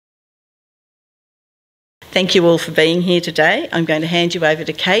Thank you all for being here today. I'm going to hand you over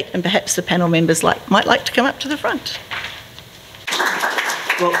to Kate, and perhaps the panel members might like to come up to the front.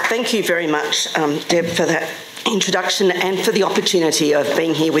 Well, thank you very much, Deb, for that introduction and for the opportunity of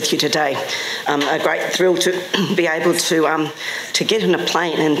being here with you today. A great thrill to be able to get in a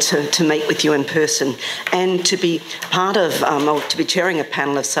plane and to meet with you in person, and to be part of, or to be chairing a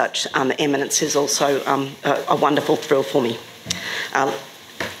panel of such eminence is also a wonderful thrill for me.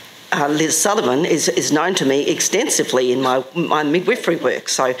 Liz Sullivan is known to me extensively in my midwifery work,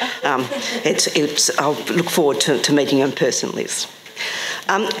 so I'll look forward to meeting you in person, Liz.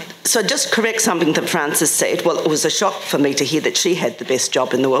 So just correct something that Frances said. Well, it was a shock for me to hear that she had the best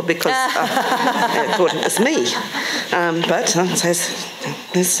job in the world, because I thought it was me. But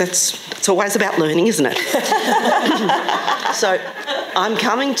it's always about learning, isn't it? So I'm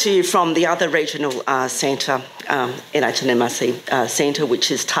coming to you from the other regional centre, NHMRC centre,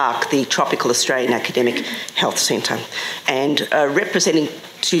 which is TARC, the Tropical Australian Academic Health Centre, and representing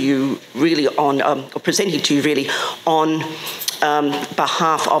to you really on, or presenting to you really on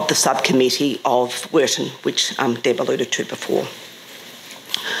behalf of the subcommittee of Wellbeing, which Deb alluded to before.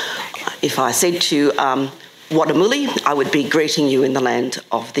 If I said to you Wadamuli, I would be greeting you in the land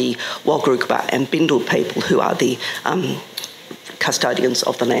of the Walgurukba and Bindal people, who are the custodians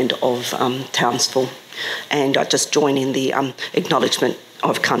of the land of Townsville. And I just join in the acknowledgement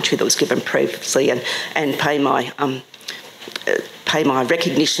of country that was given previously, and pay my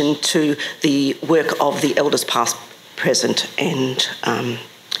recognition to the work of the elders past, present and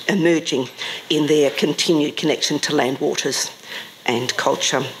emerging in their continued connection to land, waters and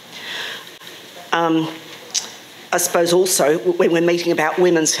culture. I suppose also when we're meeting about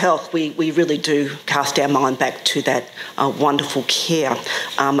women's health, we really do cast our mind back to that wonderful care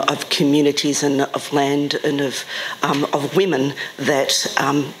of communities and of land and of women that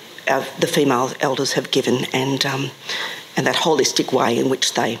the female elders have given, and that holistic way in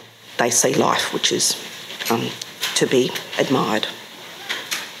which they see life, which is to be admired.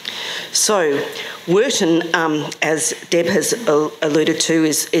 So, Wellbeing, as Deb has alluded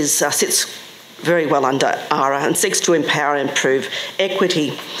to, sits very well under ARA and seeks to empower and improve equity,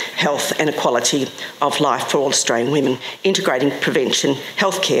 health and equality of life for all Australian women, integrating prevention,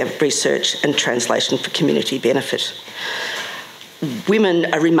 healthcare, research and translation for community benefit. Women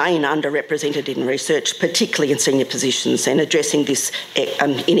remain underrepresented in research, particularly in senior positions, and addressing this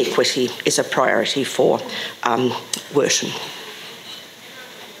inequity is a priority for Wellbeing.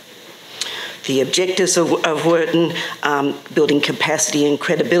 The objectives of Wellbeing, building capacity and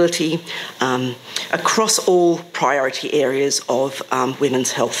credibility across all priority areas of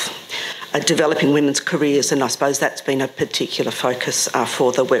women's health, developing women's careers, and I suppose that's been a particular focus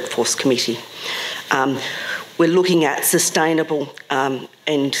for the Workforce Committee. We're looking at sustainable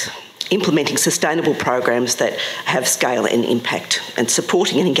and implementing sustainable programs that have scale and impact, and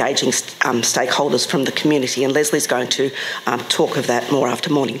supporting and engaging stakeholders from the community. And Leslie's going to talk of that more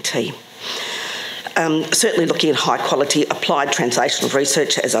after morning tea. Certainly looking at high quality applied translational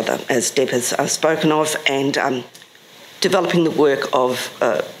research, as Deb has spoken of, and developing the work of,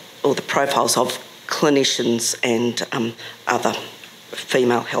 or the profiles of clinicians and other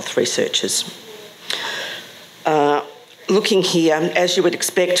female health researchers. Looking here, as you would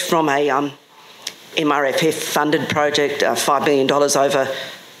expect from a MRFF funded project, $5 million over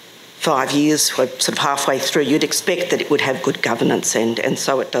 5 years, we're sort of halfway through, you'd expect that it would have good governance, and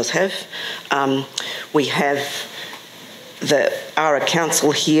so it does have. We have the ARA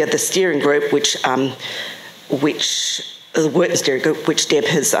Council here, the steering group, which the work steering group, which Deb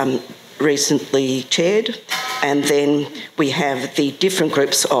has recently chaired, and then we have the different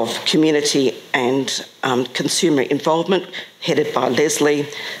groups of community and consumer involvement headed by Leslie,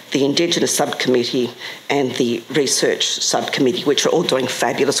 the Indigenous Subcommittee and the Research Subcommittee, which are all doing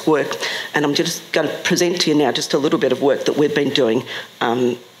fabulous work. And I'm just going to present to you now just a little bit of work that we've been doing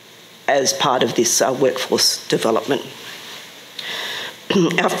as part of this workforce development.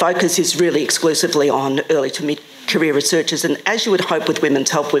 Our focus is really exclusively on early to mid-career researchers, and as you would hope with women's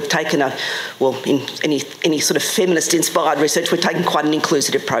health, we've taken in any sort of feminist-inspired research, we've taken quite an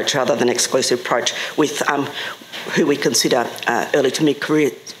inclusive approach rather than exclusive approach with who we consider early to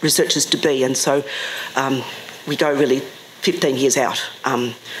mid-career researchers to be, and so we go really 15 years out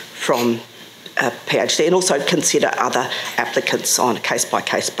from PhD, and also consider other applicants on a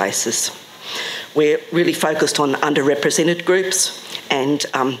case-by-case basis. We're really focused on underrepresented groups and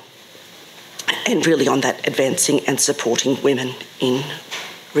really on that advancing and supporting women in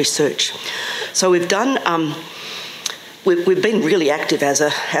research. So we've done, we've been really active as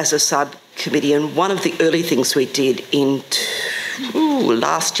a subcommittee, and one of the early things we did in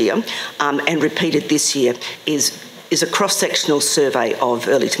last year and repeated this year is a cross-sectional survey of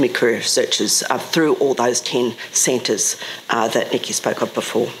early to mid-career researchers through all those 10 centres that Nikki spoke of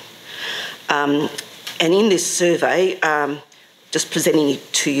before. And in this survey, just presenting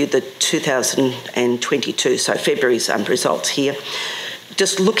to you the 2022, so February's results here,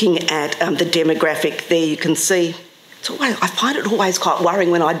 just looking at the demographic there, you can see, I find it always quite worrying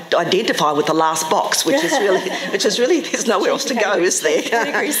when I identify with the last box, which is really there's nowhere else to go, is there?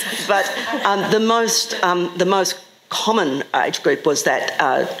 But the most common age group was that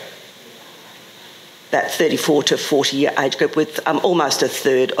 34 to 40 year age group, with almost a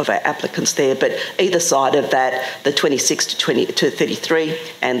third of our applicants there. But either side of that, the 26 to 33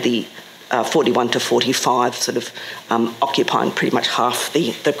 and the 41 to 45 sort of occupying pretty much half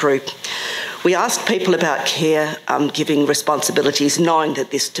the group. We asked people about care giving responsibilities, knowing that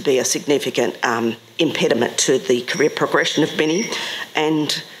this to be a significant impediment to the career progression of many.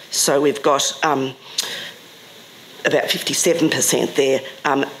 And so we've got about 57% there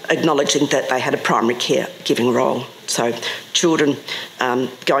acknowledging that they had a primary care giving role. So children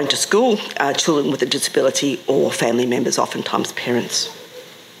going to school, children with a disability, or family members, oftentimes parents.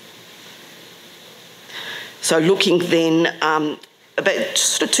 So looking then, about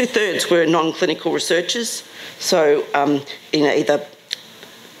sort of 2/3 were non-clinical researchers. So in either,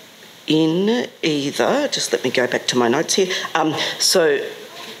 just let me go back to my notes here. So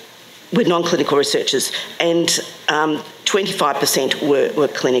we're non-clinical researchers, and 25% were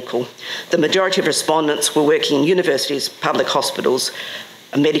clinical. The majority of respondents were working in universities, public hospitals,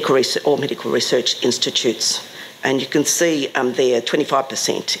 medical research institutes. And you can see there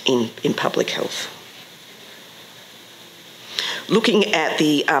 25% in public health. Looking at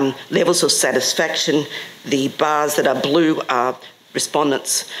the levels of satisfaction, the bars that are blue are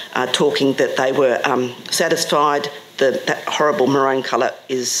respondents talking that they were satisfied. That horrible maroon colour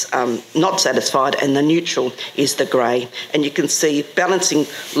is not satisfied, and the neutral is the grey. And you can see balancing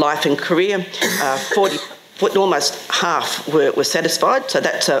life and career, almost half were satisfied, so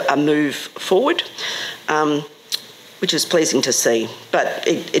that's a move forward, which is pleasing to see. But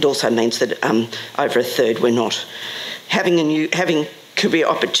it also means that over a third were not. Having career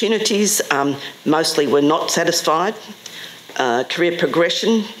opportunities, mostly were not satisfied. Career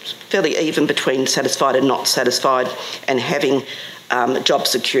progression, fairly even between satisfied and not satisfied, and having job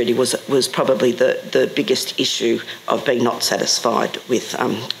security was probably the biggest issue of being not satisfied with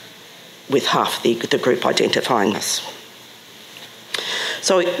half the group identifying this.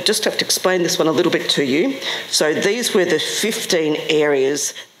 So I just have to explain this one a little bit to you. So these were the 15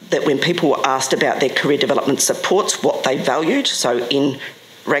 areas that when people were asked about their career development supports, what they valued, so in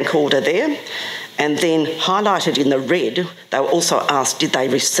rank order there. And then highlighted in the red, they were also asked, did they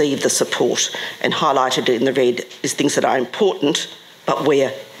receive the support? And highlighted in the red is things that are important, but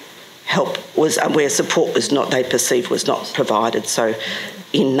where support was not, they perceived was not provided. So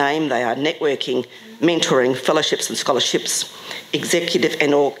in name, they are networking, mentoring, fellowships and scholarships, executive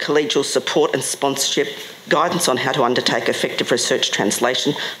and or collegial support and sponsorship, guidance on how to undertake effective research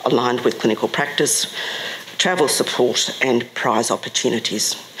translation aligned with clinical practice, travel support and prize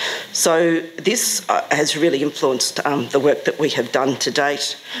opportunities. So this has really influenced the work that we have done to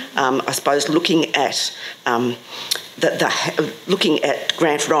date. I suppose looking at looking at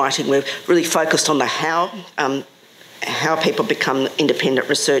grant writing, we're really focused on the how people become independent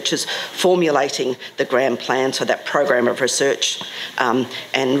researchers, formulating the grant plan, so that program of research,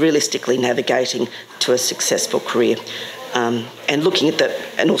 and realistically navigating to a successful career, and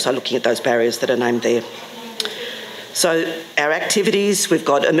also looking at those barriers that are named there. So our activities, we've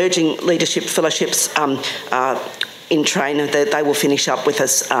got emerging leadership fellowships in train that they will finish up with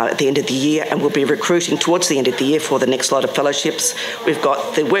us at the end of the year, and we'll be recruiting towards the end of the year for the next lot of fellowships. We've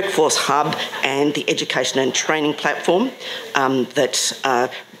got the Workforce Hub and the Education and Training Platform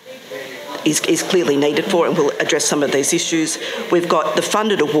that is clearly needed for, and we'll address some of these issues. We've got the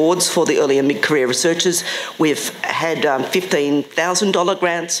funded awards for the early and mid-career researchers. We've had $15,000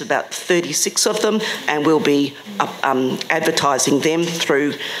 grants, about 36 of them, and we'll be advertising them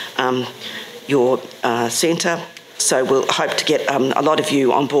through your centre. So we'll hope to get a lot of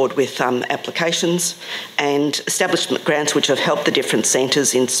you on board with applications, and establishment grants which have helped the different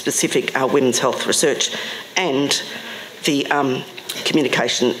centres in specific women's health research, and the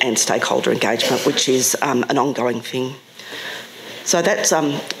communication and stakeholder engagement, which is an ongoing thing. So that's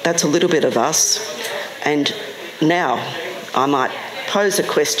a little bit of us. And now I might pose a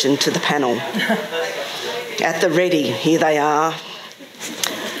question to the panel. At the ready, here they are.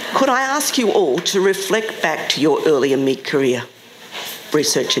 Could I ask you all to reflect back to your early and mid-career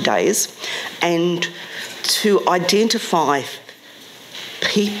researcher days and to identify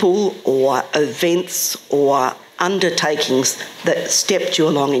people or events or undertakings that stepped you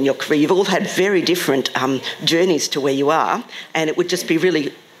along in your career? You've all had very different journeys to where you are, and it would just be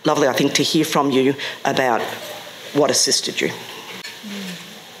really lovely, I think, to hear from you about what assisted you.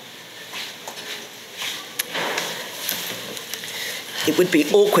 It would be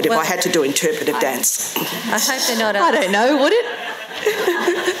awkward if I had to do interpretive dance. I hope they're not... I don't know, would it?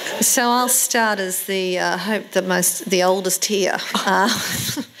 So I'll start as the the oldest here.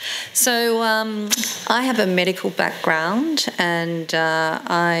 So I have a medical background, and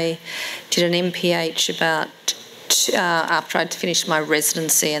I did an MPH after I'd finished my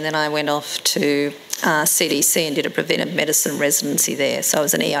residency, and then I went off to CDC and did a preventive medicine residency there. So I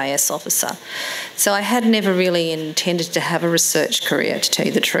was an EIS officer. So I had never really intended to have a research career, to tell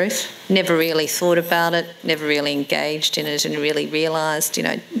you the truth. Never really thought about it, never really engaged in it, and really realised,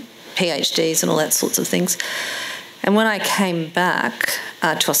 PhDs and all that sorts of things. And when I came back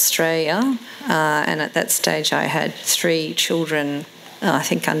to Australia, and at that stage I had 3 children, I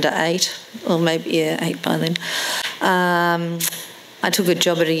think under 8, or maybe 8 by then, I took a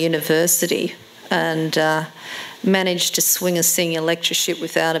job at a university and managed to swing a senior lectureship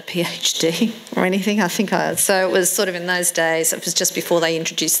without a PhD or anything. So it was sort of in those days, it was just before they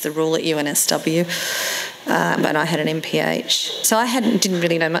introduced the rule at UNSW, but I had an MPH. So I didn't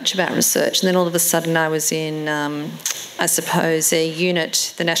really know much about research, and then all of a sudden I was in, I suppose, a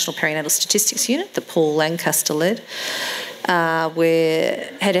unit, the National Perinatal Statistics Unit, that Paul Lancaster led, where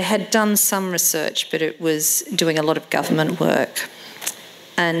had done some research, but it was doing a lot of government work.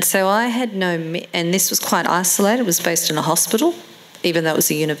 And so I had and this was quite isolated. It was based in a hospital, even though it was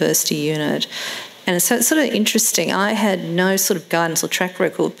a university unit. And so it's sort of interesting. I had no sort of guidance or track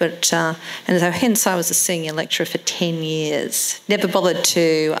record, but and so hence I was a senior lecturer for 10 years. Never bothered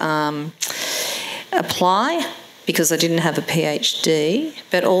to apply because I didn't have a PhD,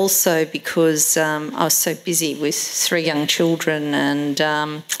 but also because I was so busy with 3 young children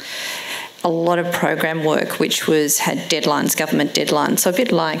and a lot of program work which had deadlines, government deadlines. So a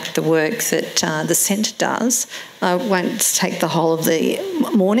bit like the work that the centre does. I won't take the whole of the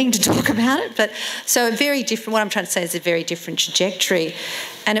morning to talk about it, but so a very different, what I'm trying to say is a very different trajectory.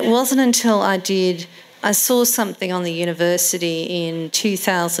 And it wasn't until I saw something on the university in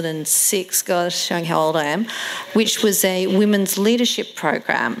 2006, gosh, showing how old I am, which was a women's leadership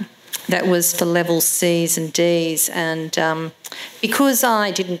program that was for level C's and D's. And because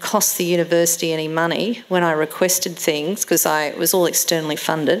I didn't cost the university any money when I requested things, because it was all externally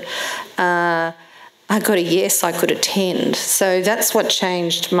funded, I got a yes, I could attend. So that's what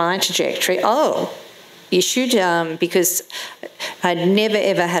changed my trajectory. Oh, you should, because I'd never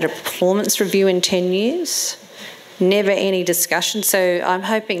ever had a performance review in 10 years. Never any discussion, so I'm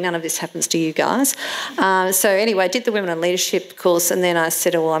hoping none of this happens to you guys. So anyway, I did the Women in Leadership course, and then I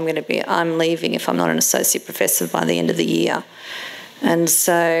said, oh, well, I'm leaving if I'm not an associate professor by the end of the year. And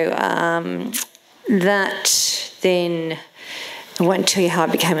so that then, I won't tell you how I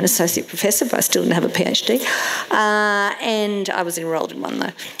became an associate professor, but I still didn't have a PhD. And I was enrolled in one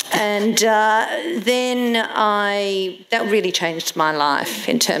though. And then that really changed my life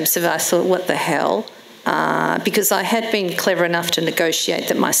in terms of, I thought, what the hell? Because I had been clever enough to negotiate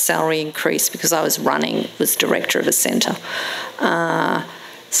that my salary increased because I was director of a centre.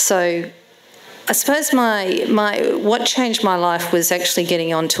 So I suppose what changed my life was actually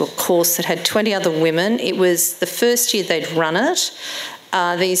getting onto a course that had 20 other women. It was the first year they'd run it.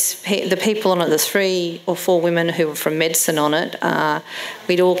 The people on it, the 3 or 4 women who were from medicine on it,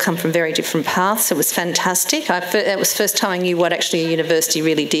 we'd all come from very different paths. It was fantastic. It was the first time I knew what actually a university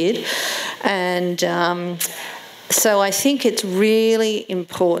really did. And so I think it's really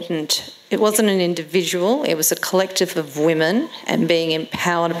important. It wasn't an individual, it was a collective of women and being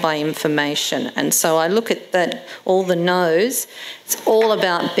empowered by information. And so I look at that, all the no's, it's all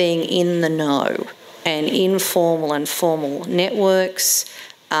about being in the know. And informal and formal networks,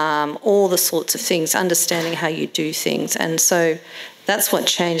 all the sorts of things, understanding how you do things. And so that's what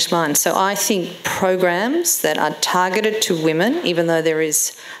changed mine. So I think programs that are targeted to women, even though there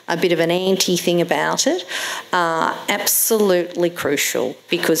is a bit of an anti-thing about it, are absolutely crucial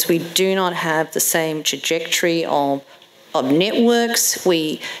because we do not have the same trajectory of networks.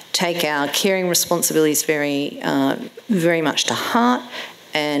 We take our caring responsibilities very, very much to heart.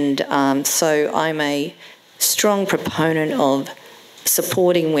 And so I'm a strong proponent of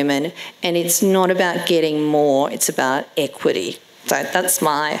supporting women, and it's not about getting more, it's about equity. So that's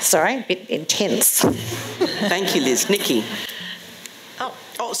a bit intense. Thank you, Liz. Nikki.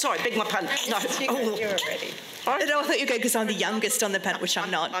 Oh, sorry, beg my pardon. No, you're ready. No, I thought you were good because I'm the youngest on the panel, which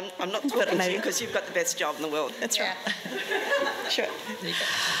I'm not. I'm not talking to you because you've got the best job in the world. That's right. Sure.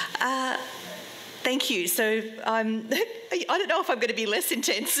 Thank you. So I don't know if I'm going to be less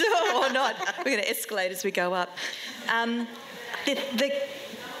intense or not. We're going to escalate as we go up.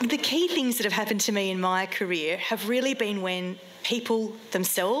 The key things that have happened to me in my career have really been when people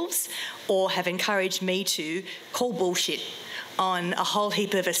themselves or have encouraged me to call bullshit on a whole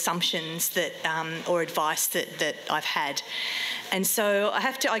heap of assumptions that or advice that I've had. And so I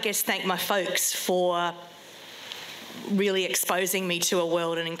have to, I guess, thank my folks for really exposing me to a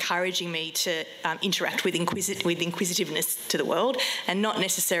world and encouraging me to interact with inquisitiveness to the world, and not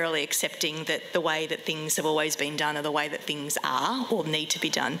necessarily accepting that the way that things have always been done are the way that things are or need to be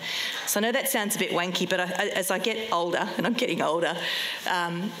done. So I know that sounds a bit wanky, but as I get older, and I'm getting older,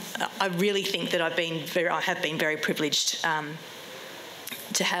 I really think that I have been very privileged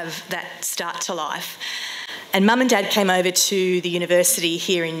to have that start to life. And Mum and Dad came over to the university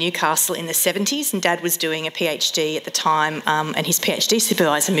here in Newcastle in the 70s, and Dad was doing a PhD at the time, and his PhD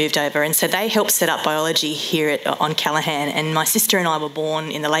supervisor moved over, and so they helped set up biology here on Callaghan. And my sister and I were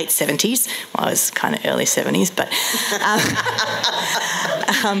born in the late 70s. Well, I was kind of early 70s, but...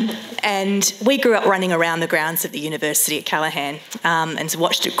 and we grew up running around the grounds of the university at Callaghan, and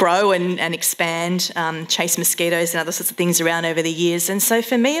watched it grow and expand, chase mosquitoes and other sorts of things around over the years. And so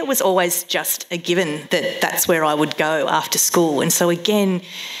for me, it was always just a given that that's where I would go after school. And so again,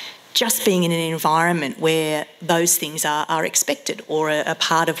 just being in an environment where those things are expected or a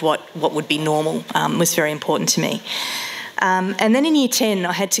part of what would be normal was very important to me. And then in Year 10,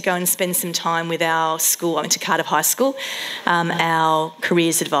 I had to go and spend some time with our school. I went to Cardiff High School, our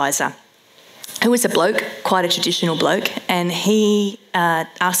careers advisor, who was a bloke, quite a traditional bloke, and he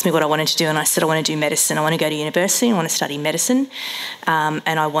asked me what I wanted to do, and I said I want to do medicine. I want to go to university, I want to study medicine,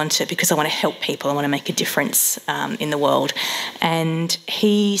 and I want to, because I want to help people, I want to make a difference in the world. And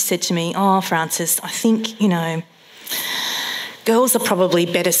he said to me, "Oh, Frances, I think, girls are probably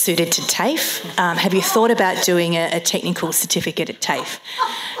better suited to TAFE. Have you thought about doing a technical certificate at TAFE?"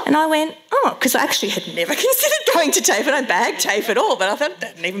 And I went, "Oh," because I actually had never considered going to TAFE, and I bagged TAFE at all, but I thought that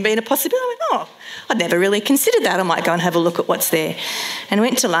hadn't even been a possibility. I went, "Oh, I'd never really considered that. I might go and have a look at what's there." And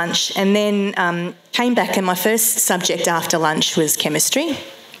went to lunch, and then came back, and my first subject after lunch was chemistry.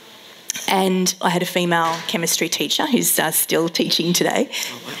 And I had a female chemistry teacher who's still teaching today.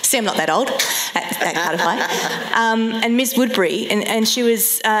 See, I'm not that old at Cardiff High. And Ms. Woodbury, and she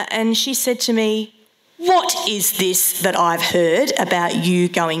was, and she said to me, "What is this that I've heard about you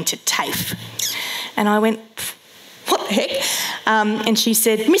going to TAFE?" And I went, "What the heck?" And she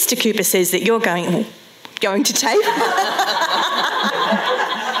said, "Mr. Cooper says that you're going to TAFE."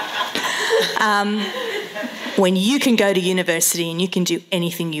 When you can go to university and you can do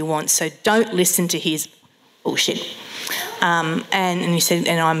anything you want, so don't listen to his bullshit. And he said,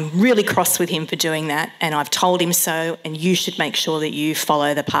 "And I'm really cross with him for doing that, and I've told him so, and you should make sure that you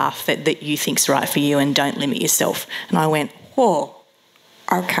follow the path that you think's right for you and don't limit yourself." And I went, "Whoa,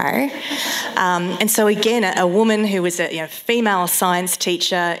 okay." And so again, a woman who was a female science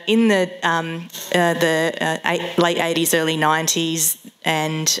teacher in the late 80s, early 90s,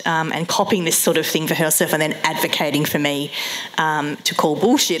 and copying this sort of thing for herself, and then advocating for me to call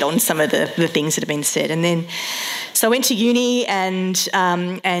bullshit on some of the things that have been said. And then, so I went to uni and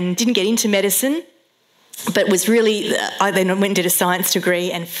didn't get into medicine, but was really, I then went and did a science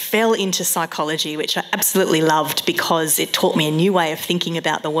degree and fell into psychology, which I absolutely loved because it taught me a new way of thinking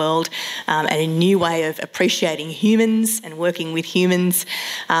about the world and a new way of appreciating humans and working with humans.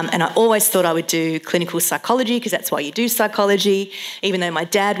 And I always thought I would do clinical psychology because that's why you do psychology, even though my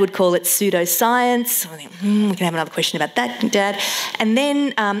dad would call it pseudoscience. I think, we can have another question about that, Dad. And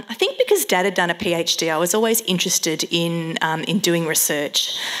then I think because Dad had done a PhD, I was always interested in doing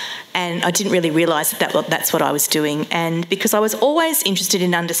research. And I didn't really realise that's what I was doing. And because I was always interested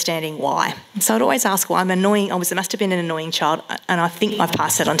in understanding why. So I'd always ask why. I'm annoying. I must have been an annoying child. And I think I've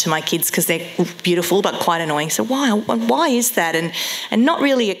passed that on to my kids because they're beautiful but quite annoying. So why is that? And not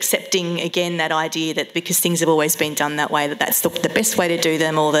really accepting, again, that idea that because things have always been done that way, that's the best way to do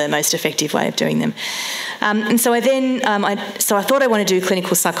them or the most effective way of doing them. And so I then, I thought I wanted to do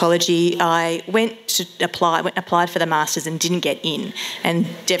clinical psychology. I applied for the Masters and didn't get in, and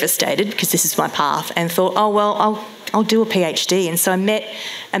devastated because this is my path, and thought, oh, well, I'll do a PhD. And so I met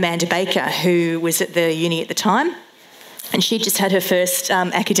Amanda Baker, who was at the uni at the time, and she just had her first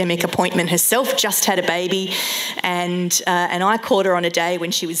academic appointment herself, just had a baby, and I caught her on a day when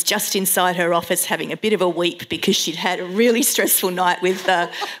she was just inside her office having a bit of a weep because she'd had a really stressful night with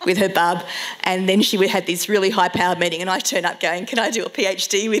her bub, and then she had this really high-powered meeting, and I turned up going, "Can I do a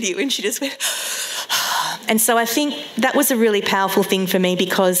PhD with you?" And she just went... so I think that was a really powerful thing for me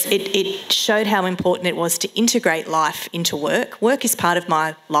because it showed how important it was to integrate life into work. Work is part of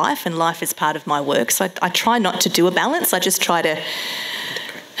my life and life is part of my work. So I try not to do a balance. I just try to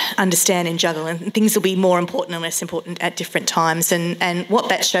understand and juggle, and things will be more important and less important at different times. And what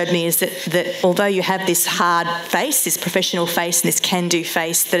that showed me is that although you have this hard face, this professional face and this can-do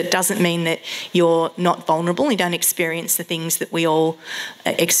face, that it doesn't mean that you're not vulnerable. You don't experience the things that we all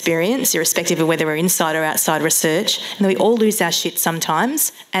experience, irrespective of whether we're inside or outside research, and that we all lose our shit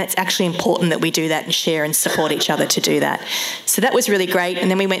sometimes, and it's actually important that we do that and share and support each other to do that. So that was really great.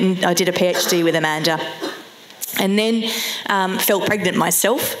 And then we went and I did a PhD with Amanda. And then fell pregnant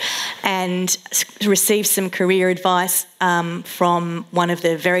myself and received some career advice from one of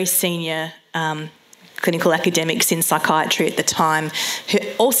the very senior clinical academics in psychiatry at the time, who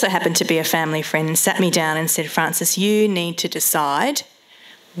also happened to be a family friend, and sat me down and said, Frances, you need to decide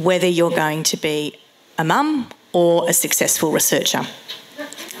whether you're going to be a mum or a successful researcher.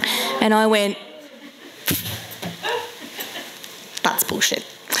 And I went, that's bullshit.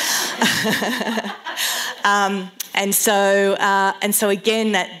 And so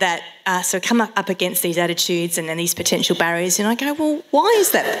again, so come up against these attitudes and then these potential barriers, and I go, well, why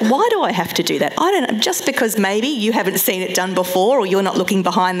is that? Why do I have to do that? I don't know. Just because maybe you haven't seen it done before, or you're not looking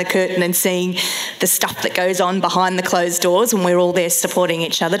behind the curtain and seeing the stuff that goes on behind the closed doors when we're all there supporting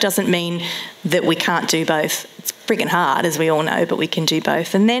each other, doesn't mean that we can't do both. It's frigging hard, as we all know, but we can do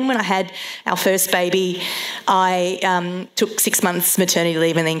both. And then when I had our first baby, I took 6 months maternity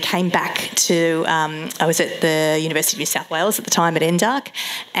leave and then came back to, I was at the University of New South Wales at the time at NDARC,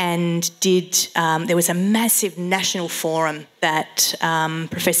 and there was a massive national forum that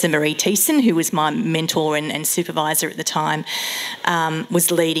Professor Marie Thiessen, who was my mentor and supervisor at the time,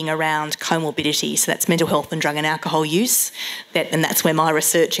 was leading around comorbidity. So that's mental health and drug and alcohol use, and that's where my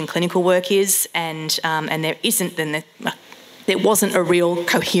research and clinical work is. And there wasn't a real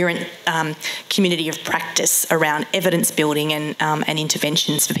coherent community of practice around evidence building and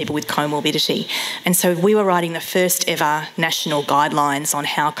interventions for people with comorbidity. And so we were writing the first ever national guidelines on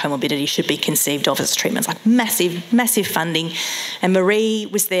how comorbidity should be conceived of as treatments, like massive funding. And Marie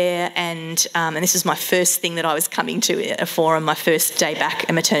was there, and this was my first thing that I was coming to a forum, my first day back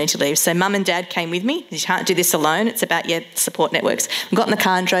at maternity leave. So Mum and Dad came with me. You can't do this alone. It's about your support networks. We got in the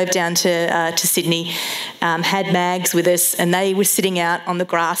car and drove down to Sydney, had Mags with us, and they were sitting out on the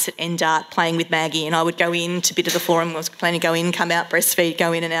grass at NDARC playing with Maggie, and I would go in to a bit of the forum. I was planning to go in, come out, breastfeed,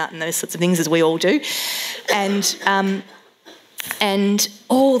 go in and out, and those sorts of things, as we all do. And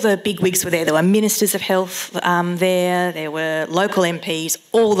all the bigwigs were there. There were ministers of health there were local MPs,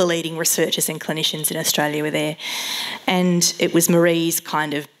 all the leading researchers and clinicians in Australia were there. And it was Marie's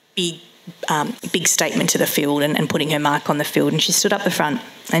kind of big statement to the field and putting her mark on the field. And she stood up the front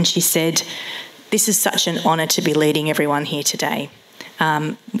and she said, "This is such an honour to be leading everyone here today.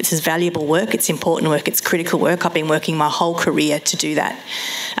 This is valuable work, it's important work, it's critical work. I've been working my whole career to do that,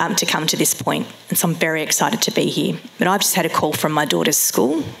 to come to this point. And so I'm very excited to be here. But I've just had a call from my daughter's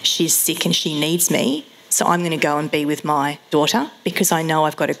school. She's sick and she needs me. So I'm going to go and be with my daughter because I know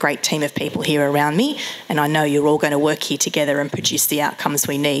I've got a great team of people here around me, and I know you're all going to work here together and produce the outcomes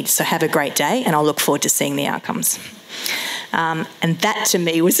we need. So have a great day, and I'll look forward to seeing the outcomes." And that to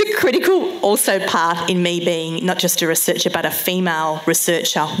me was a critical also part in me being not just a researcher but a female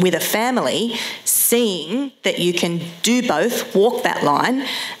researcher with a family, seeing that you can do both, walk that line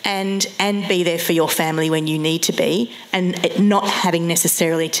and be there for your family when you need to be, and it not having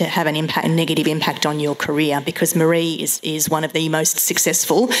necessarily to have a negative impact on your career, because Marie is one of the most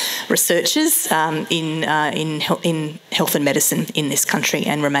successful researchers in health and medicine in this country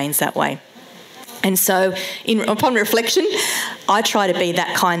and remains that way. And so upon reflection, I try to be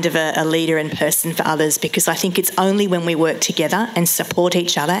that kind of a leader and person for others, because I think it's only when we work together and support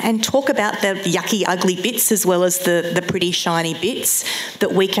each other and talk about the yucky, ugly bits as well as the pretty, shiny bits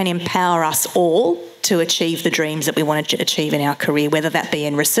that we can empower us all to achieve the dreams that we want to achieve in our career, whether that be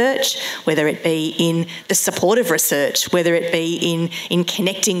in research, whether it be in the support of research, whether it be in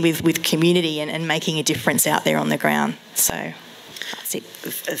connecting with community and making a difference out there on the ground. So that's it.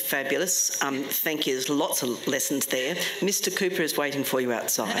 Fabulous. Thank you. There's lots of lessons there. Mr. Cooper is waiting for you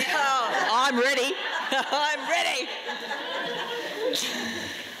outside. Oh, I'm ready. I'm ready.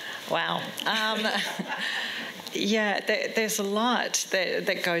 Wow. Yeah, there's a lot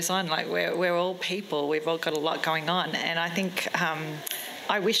that goes on. Like we're all people. We've all got a lot going on, and I think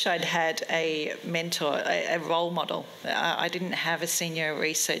I wish I'd had a mentor, a role model. I didn't have a senior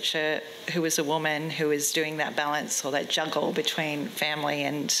researcher who was a woman who was doing that balance or that juggle between family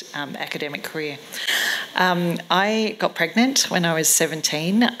and academic career. I got pregnant when I was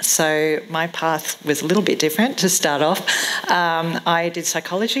 17, so my path was a little bit different to start off. I did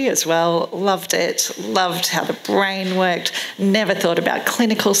psychology as well, loved it, loved how the brain worked, never thought about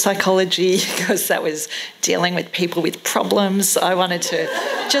clinical psychology because that was dealing with people with problems. I wanted to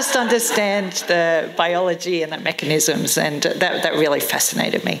just understand the biology and the mechanisms, and that really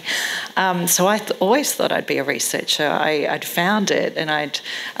fascinated me. So I always thought I'd be a researcher. I'd found it, and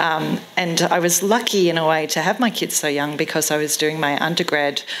I was lucky in a way to have my kids so young because I was doing my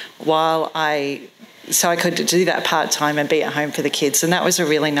undergrad so I could do that part-time and be at home for the kids, and that was a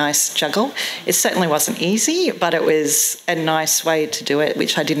really nice juggle. It certainly wasn't easy, but it was a nice way to do it,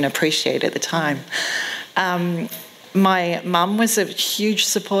 which I didn't appreciate at the time. My mum was a huge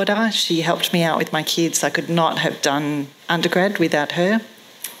supporter. She helped me out with my kids. I could not have done undergrad without her.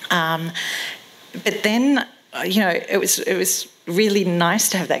 But then, it was really nice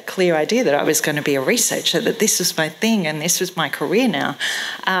to have that clear idea that I was going to be a researcher, that this was my thing and this was my career now,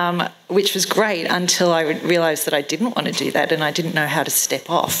 which was great until I realised that I didn't want to do that and I didn't know how to step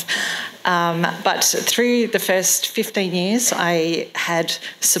off. But through the first 15 years, I had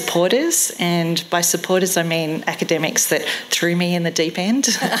supporters, and by supporters I mean academics that threw me in the deep end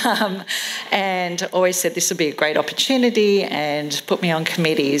and always said this would be a great opportunity and put me on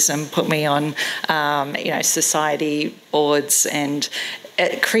committees and put me on, society boards, and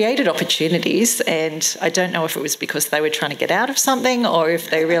it created opportunities. And I don't know if it was because they were trying to get out of something or if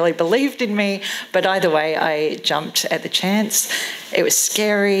they really believed in me, but either way I jumped at the chance. It was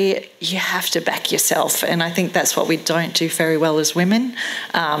scary. You have to back yourself, and I think that's what we don't do very well as women.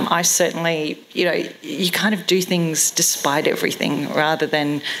 I certainly, you kind of do things despite everything rather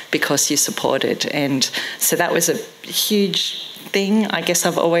than because you're supported, and so that was a huge thing. I guess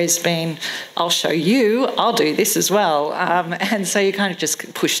I've always been, I'll show you, I'll do this as well. And so you kind of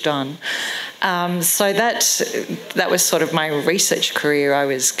just pushed on. So that was sort of my research career. I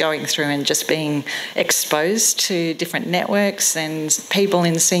was going through and just being exposed to different networks and people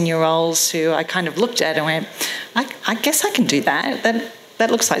in senior roles who I kind of looked at and went, I guess I can do that. That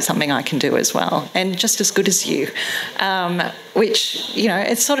looks like something I can do as well, and just as good as you, which,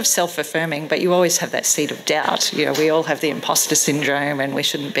 it's sort of self-affirming, but you always have that seed of doubt. We all have the imposter syndrome and we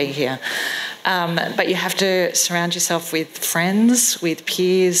shouldn't be here. But you have to surround yourself with friends, with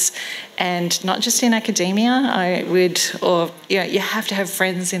peers, and not just in academia. You have to have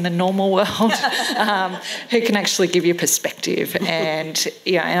friends in the normal world who can actually give you perspective. And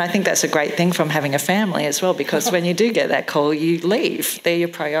I think that's a great thing from having a family as well, because when you do get that call, you leave. They're your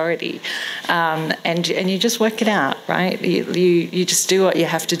priority, and you just work it out, right? You just do what you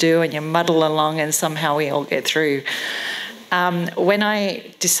have to do, and you muddle along, and somehow we all get through. When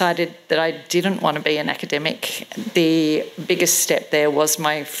I decided that I didn't want to be an academic, the biggest step there was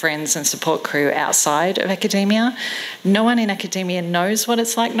my friends and support crew outside of academia. No one in academia knows what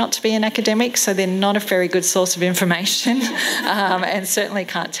it's like not to be an academic, so they're not a very good source of information and certainly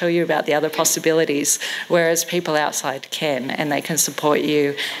can't tell you about the other possibilities, whereas people outside can, and they can support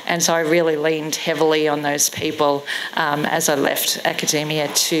you. And so I really leaned heavily on those people as I left academia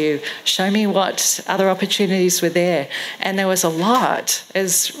to show me what other opportunities were there. And there was a lot.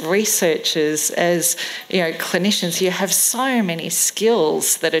 As researchers, as clinicians, you have so many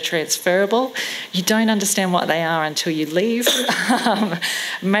skills that are transferable. You don't understand what they are until you leave,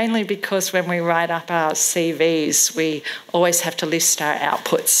 mainly because when we write up our CVs, we always have to list our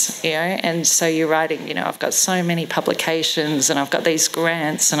outputs, and so you're writing, I've got so many publications and I've got these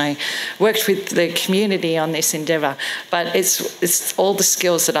grants and I worked with the community on this endeavour, but it's all the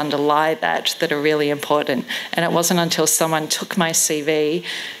skills that underlie that are really important. And it wasn't until someone took my CV,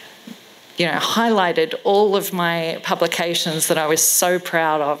 highlighted all of my publications that I was so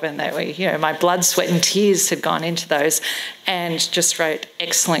proud of, and that my blood, sweat and tears had gone into those, and just wrote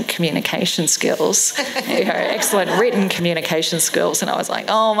excellent communication skills, excellent written communication skills, and I was like,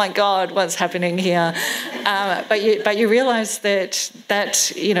 oh my God, what's happening here? But you realise that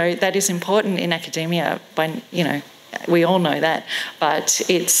is important in academia. We all know that, but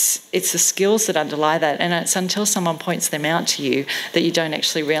it's the skills that underlie that, and it's until someone points them out to you that you don't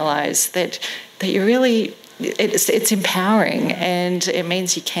actually realise that you really. It's empowering, and it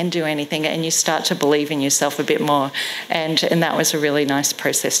means you can do anything, and you start to believe in yourself a bit more, and that was a really nice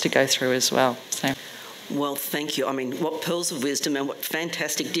process to go through as well. So. Well, thank you. I mean, what pearls of wisdom and what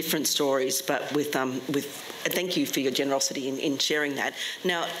fantastic different stories, but with thank you for your generosity in sharing that.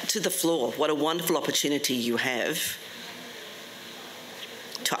 Now, to the floor, what a wonderful opportunity you have.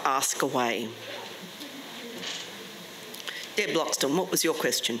 to ask away. Deb Loxton, what was your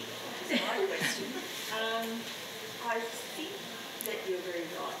question? My question. I think that you're very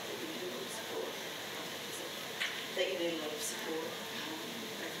right that you need a lot of support. That you need a lot of support,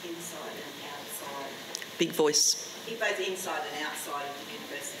 both inside and outside. Big voice. Both inside and outside of the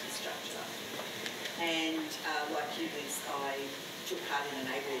university structure. And like you, Liz, I took part in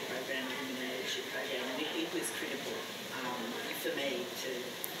a Nagle program, a women in leadership program, and it was critical for me to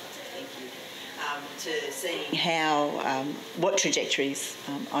seeing how what trajectories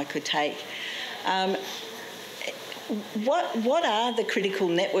I could take. What are the critical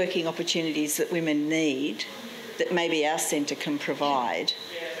networking opportunities that women need that maybe our centre can provide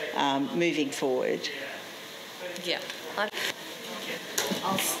moving forward? Yeah.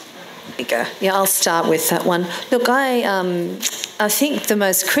 I'll start with that one. Look, I think the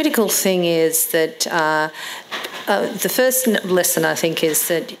most critical thing is that the first lesson, I think, is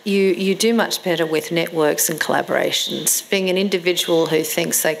that you do much better with networks and collaborations. Being an individual who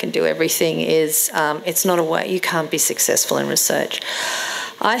thinks they can do everything it's not a way. You can't be successful in research.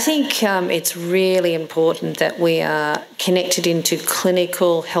 I think it's really important that we are connected into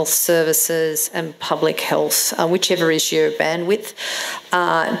clinical health services and public health, whichever is your bandwidth,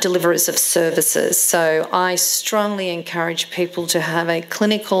 deliverers of services. So I strongly encourage people to have a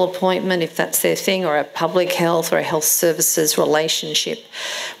clinical appointment, if that's their thing, or a public health or a health services relationship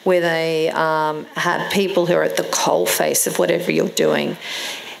where they have people who are at the coalface of whatever you're doing.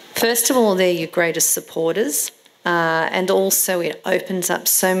 First of all, they're your greatest supporters. And also it opens up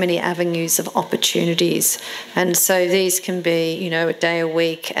so many avenues of opportunities. And so these can be, a day a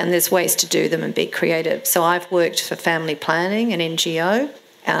week, and there's ways to do them and be creative. So I've worked for Family Planning, an NGO,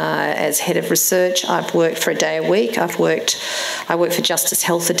 as head of research. I've worked for a day a week. I work for Justice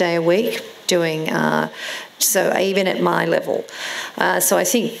Health a day a week, doing so even at my level. So I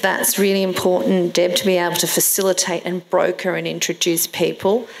think that's really important, Deb, to be able to facilitate and broker and introduce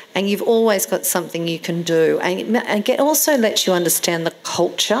people. And you've always got something you can do. And it also lets you understand the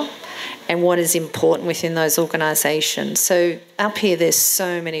culture and what is important within those organisations. So up here there's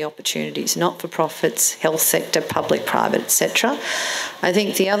so many opportunities, not-for-profits, health sector, public, private, etc. I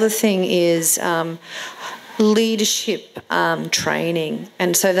think the other thing is leadership training,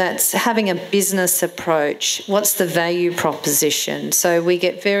 and so that's having a business approach. What's the value proposition? So we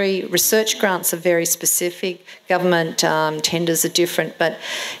get research grants are very specific, government tenders are different, but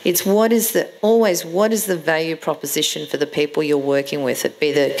it's what is the value proposition for the people you're working with, it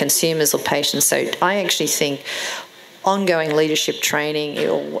be the consumers or patients. So I actually think ongoing leadership training,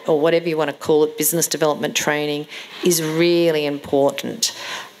 or whatever you want to call it, business development training, is really important.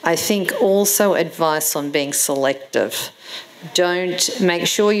 I think also advice on being selective. Make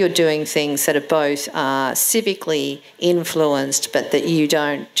sure you're doing things that are both civically influenced, but that you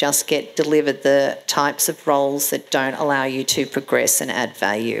don't just get delivered the types of roles that don't allow you to progress and add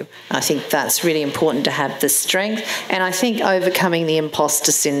value. I think that's really important to have the strength, and I think overcoming the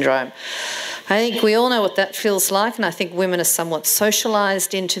imposter syndrome. I think we all know what that feels like, and I think women are somewhat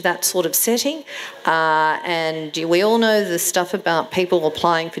socialised into that sort of setting. And we all know the stuff about people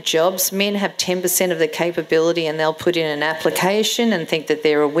applying for jobs. Men have 10% of their capability and they'll put in an application and think that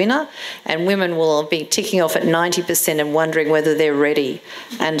they're a winner, and women will be ticking off at 90% and wondering whether they're ready.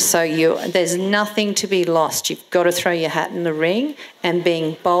 And so there's nothing to be lost. You've got to throw your hat in the ring and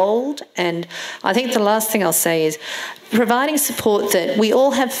being bold. And I think the last thing I'll say is providing support that we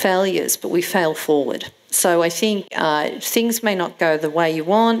all have failures, but we fail forward. So I think things may not go the way you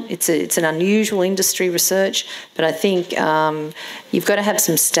want. It's an unusual industry, research, but I think you've got to have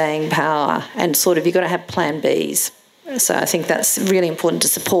some staying power, and you've got to have plan Bs. So I think that's really important to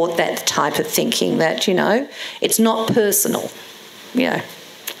support that type of thinking, that, it's not personal,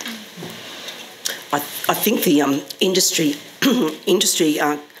 I think the industry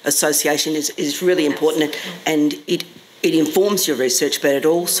association is really important, and it informs your research, but it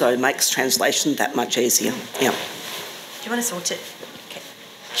also makes translation that much easier. Yeah. Do you want to sort it? Okay,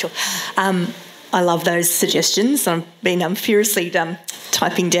 sure. I love those suggestions. I've been furiously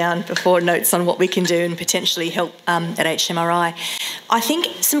typing down before notes on what we can do and potentially help at HMRI. I think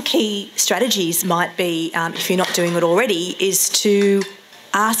some key strategies might be, if you're not doing it already, is to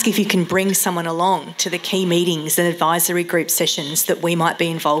ask if you can bring someone along to the key meetings and advisory group sessions that we might be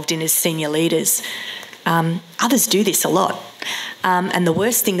involved in as senior leaders. Others do this a lot. And the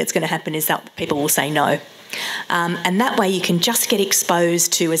worst thing that's going to happen is that people will say no. And that way you can just get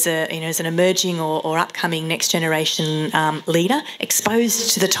exposed to, as an emerging or upcoming next generation leader,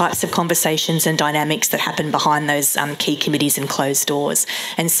 exposed to the types of conversations and dynamics that happen behind those key committees and closed doors.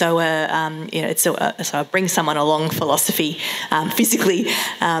 And so, so bring someone along philosophy physically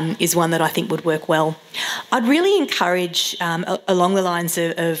is one that I think would work well. I'd really encourage, along the lines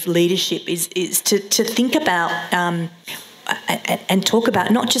of leadership, is to think about and talk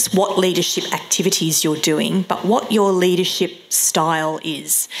about not just what leadership activities you're doing, but what your leadership style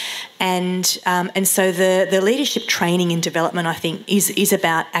is. And so the leadership training and development, I think, is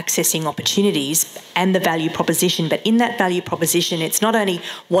about accessing opportunities and the value proposition. But in that value proposition, it's not only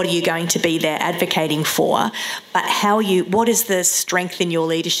what are you going to be there advocating for, but what is the strength in your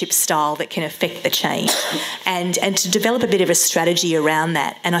leadership style that can affect the change, and to develop a bit of a strategy around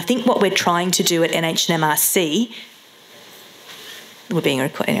that. And I think what we're trying to do at NHMRC, we're being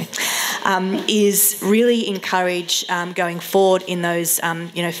recorded anyway, is really encourage going forward in those,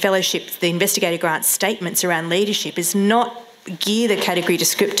 fellowships, the investigator grant statements around leadership, is not gear the category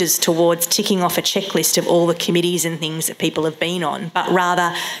descriptors towards ticking off a checklist of all the committees and things that people have been on, but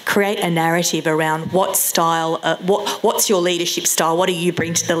rather create a narrative around what style, what's your leadership style, what do you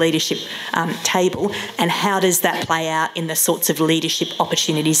bring to the leadership table, and how does that play out in the sorts of leadership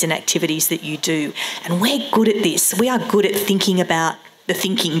opportunities and activities that you do. And we're good at this. We are good at thinking about the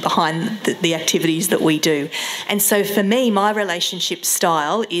thinking behind the activities that we do. And so for me, my relationship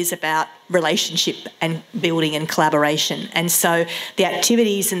style is about relationship and building and collaboration. And so the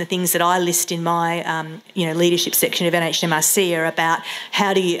activities and the things that I list in my leadership section of NHMRC are about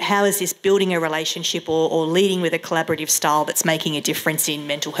how is this building a relationship or leading with a collaborative style that's making a difference in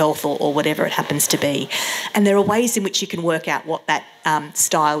mental health or whatever it happens to be. And there are ways in which you can work out what that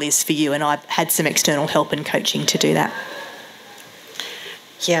style is for you, and I've had some external help and coaching to do that.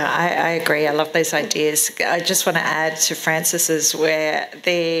 Yeah, I agree. I love those ideas. I just want to add to Frances's, where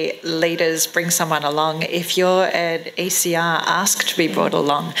the leaders bring someone along. If you're an ECR, ask to be brought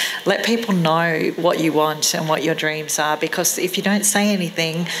along. Let people know what you want and what your dreams are, because if you don't say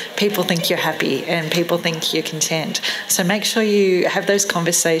anything, people think you're happy and people think you're content. So make sure you have those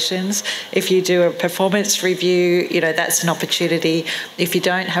conversations. If you do a performance review, that's an opportunity. If you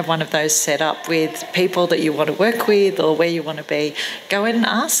don't have one of those set up with people that you want to work with or where you want to be, go in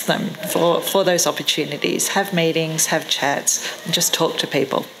and ask them for those opportunities. Have meetings, have chats, and just talk to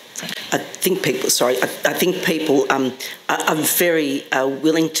people. I think people are very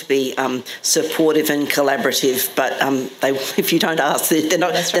willing to be supportive and collaborative, but if you don't ask, they're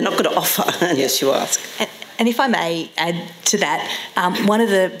not going to offer unless you ask. And if I may add to that, one of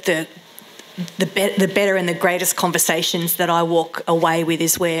the better and the greatest conversations that I walk away with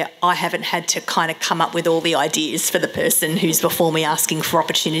is where I haven't had to kind of come up with all the ideas for the person who's before me asking for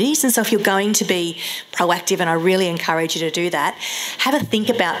opportunities. And so if you're going to be proactive, and I really encourage you to do that, have a think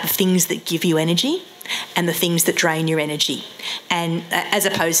about the things that give you energy and the things that drain your energy, and as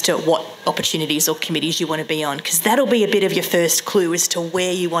opposed to what opportunities or committees you want to be on, because that'll be a bit of your first clue as to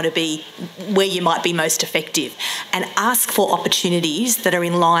where you want to be, where you might be most effective, and ask for opportunities that are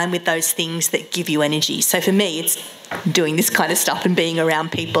in line with those things that give you energy. So for me, it's doing this kind of stuff and being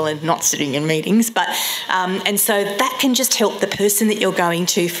around people and not sitting in meetings, but and so that can just help the person that you're going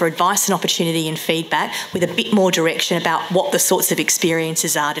to for advice and opportunity and feedback with a bit more direction about what the sorts of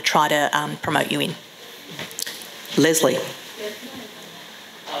experiences are to try to promote you in. Leslie.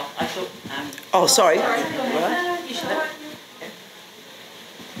 Oh, sorry.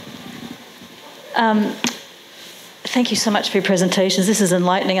 Thank you so much for your presentations. This is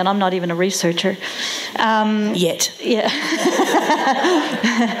enlightening, and I'm not even a researcher. Yet. Yeah.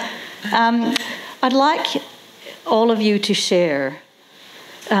 I'd like all of you to share.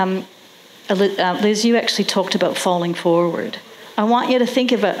 Liz, you actually talked about falling forward. I want you to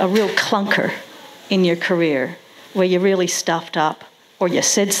think of a real clunker in your career where you really stuffed up, or you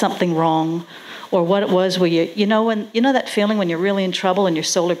said something wrong, or what it was where you know that feeling when you're really in trouble and your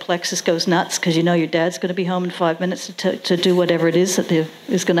solar plexus goes nuts because you know your dad's going to be home in 5 minutes to do whatever it is that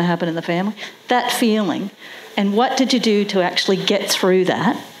is going to happen in the family. That feeling, and what did you do to actually get through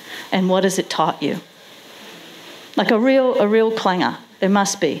that, and what has it taught you? Like a real clanger. There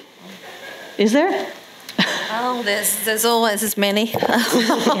must be. Is there? Oh, there's always as many.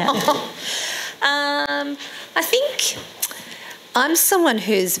 Yeah. I think I'm someone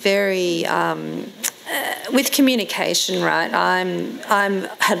who's very with communication, right? I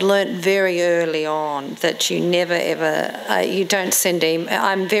had learnt very early on that you never ever you don't send email.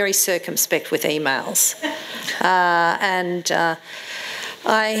 I'm very circumspect with emails, and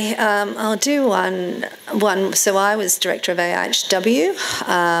I'll do one. So I was director of AHW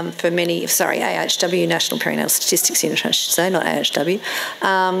AHW, National Perinatal Statistics Unit, I should say, not AHW.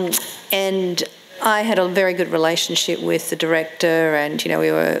 And I had a very good relationship with the director, and,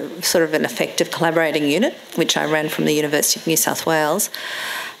 we were sort of an effective collaborating unit, which I ran from the University of New South Wales.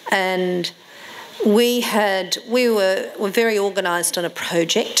 And we were very organised on a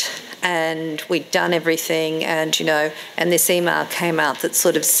project, and we'd done everything, and and this email came out that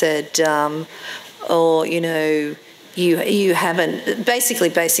sort of said, you haven't,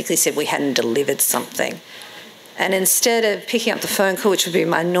 basically said we hadn't delivered something. And instead of picking up the phone call, which would be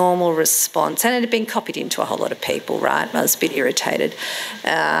my normal response, and it had been copied into a whole lot of people, right? I was a bit irritated.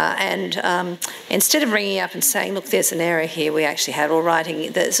 Instead of ringing up and saying, look, there's an error here, we actually had all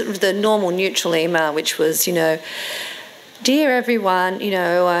writing, the normal neutral email, which was, dear everyone, you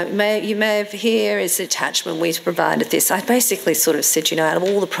may have, here is the attachment, we've provided this. I basically sort of said, out of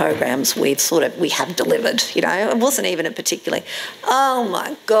all the programs we have delivered, it wasn't even a particularly, oh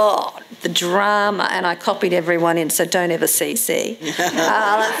my God, the drama, and I copied everyone in, so don't ever CC,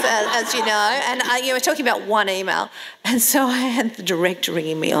 as you know, and we're talking about one email, and so I had the director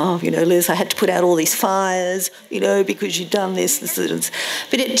ringing me, Liz, I had to put out all these fires, because you'd done this,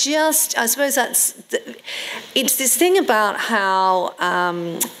 but it just, I suppose it's this thing about how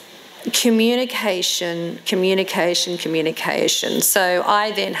communication. So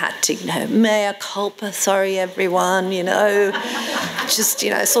I then had to, mea culpa, sorry everyone, just,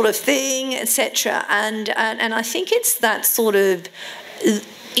 sort of thing, etc. And I think it's that sort of,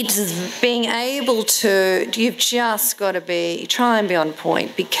 it's being able to, you've just got to try and be on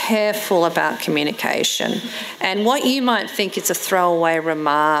point, be careful about communication. And what you might think is a throwaway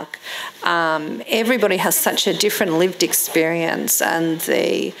remark, everybody has such a different lived experience, and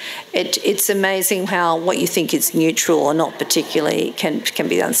it's amazing how what you think is neutral or not particularly can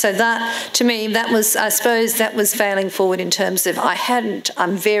be done. So that, to me, I suppose that was failing forward in terms of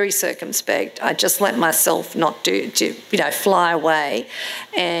I'm very circumspect. I just let myself not fly away,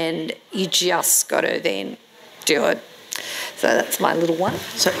 and you just got to then do it. So that's my little one.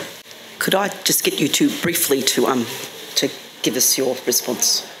 So could I just get you to briefly to give us your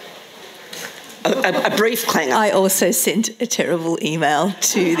response? A brief clanger. I also sent a terrible email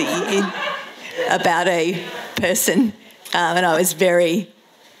to about a person, and I was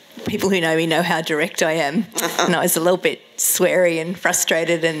people who know me know how direct I am, and I was a little bit sweary and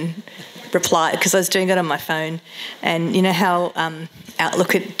frustrated and replied because I was doing it on my phone, and you know how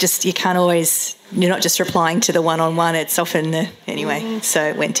Outlook, you can't always, you're not just replying to the one-on-one, it's often anyway, so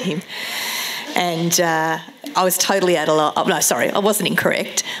it went to him. And I was totally at a loss. Oh, no, sorry, I wasn't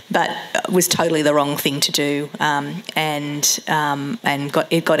incorrect, but it was totally the wrong thing to do. And it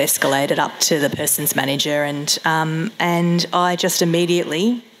got escalated up to the person's manager, and I just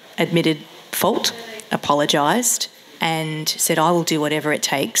immediately admitted fault, apologised, and said I will do whatever it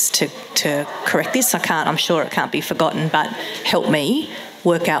takes to correct this. I'm sure it can't be forgotten, but help me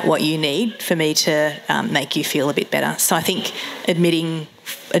work out what you need for me to make you feel a bit better. So I think admitting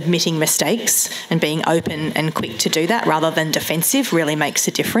mistakes and being open and quick to do that rather than defensive really makes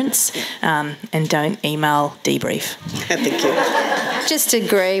a difference. And don't email debrief. Thank you. Just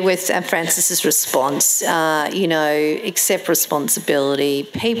agree with Frances's response. Accept responsibility.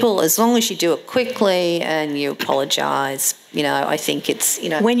 People, as long as you do it quickly and you apologise, I think it's,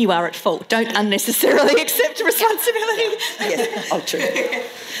 When you are at fault, don't unnecessarily accept responsibility. Yes, true.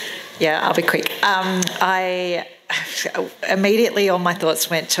 Yeah, I'll be quick. I immediately all my thoughts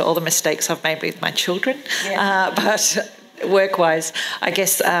went to all the mistakes I've made with my children, but work-wise, I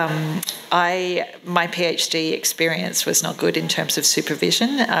guess my PhD experience was not good in terms of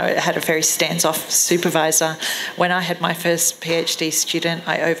supervision. I had a very stands-off supervisor. When I had my first PhD student,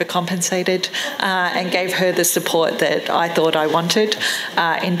 I overcompensated and gave her the support that I thought I wanted.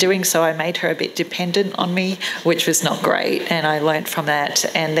 In doing so, I made her a bit dependent on me, which was not great, and I learnt from that.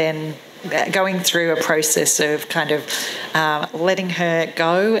 And then going through a process of kind of letting her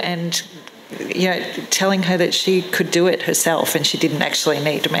go and telling her that she could do it herself and she didn't actually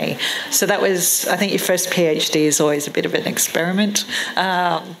need me. So that was, I think your first PhD is always a bit of an experiment.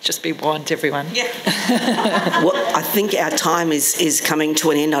 Just be warned, everyone. Yeah. Well, I think our time is coming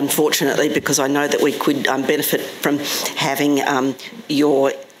to an end, unfortunately, because I know that we could benefit from having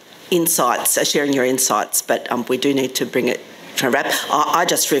your insights, sharing your insights, but we do need to bring it to a wrap. I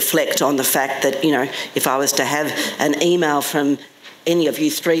just reflect on the fact that, if I was to have an email from any of you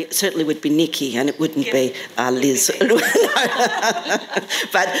three, it certainly would be Nikki, and it wouldn't be Liz.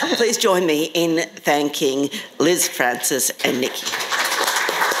 But please join me in thanking Liz, Frances and Nikki.